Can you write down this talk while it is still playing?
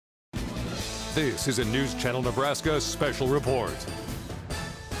This is a News Channel Nebraska special report.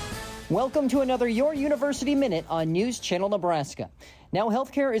 Welcome to another Your University Minute on News Channel Nebraska. Now,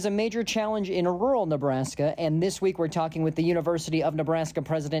 healthcare is a major challenge in rural Nebraska, and this week we're talking with the University of Nebraska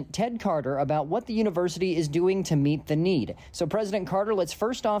President Ted Carter about what the university is doing to meet the need. So, President Carter, let's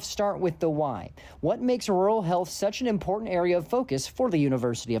first off start with the why. What makes rural health such an important area of focus for the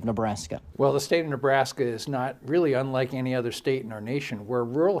University of Nebraska? Well, the state of Nebraska is not really unlike any other state in our nation, where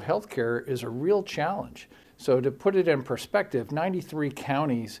rural healthcare is a real challenge. So to put it in perspective, 93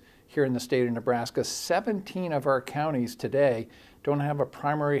 counties here in the state of Nebraska, 17 of our counties today don't have a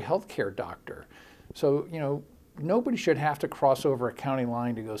primary health care doctor. So, nobody should have to cross over a county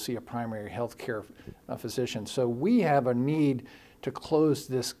line to go see a primary health care physician. So we have a need to close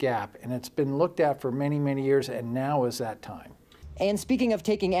this gap, and it's been looked at for many, many years, and now is that time. And speaking of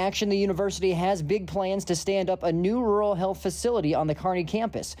taking action, the university has big plans to stand up a new rural health facility on the Kearney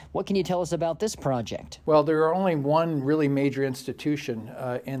campus. What can you tell us about this project? Well, there are only one really major institution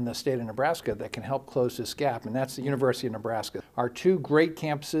in the state of Nebraska that can help close this gap, and that's the University of Nebraska. Our two great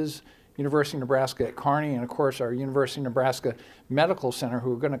campuses, University of Nebraska at Kearney and, of course, our University of Nebraska Medical Center,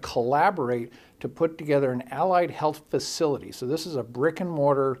 who are going to collaborate to put together an allied health facility. So this is a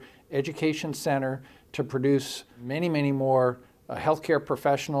brick-and-mortar education center to produce many, many more healthcare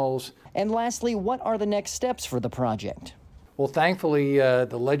professionals. And lastly, what are the next steps for the project? Well, thankfully,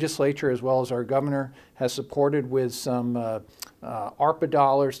 the legislature as well as our governor has supported with some ARPA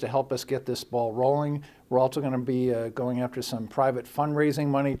dollars to help us get this ball rolling. We're also going to be going after some private fundraising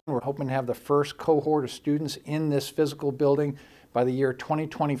money. We're hoping to have the first cohort of students in this physical building by the year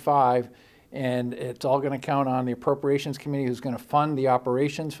 2025. And it's all going to count on the Appropriations Committee, who's going to fund the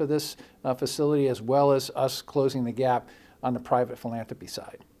operations for this facility, as well as us closing the gap on the private philanthropy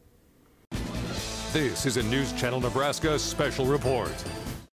side. This is a News Channel Nebraska special report.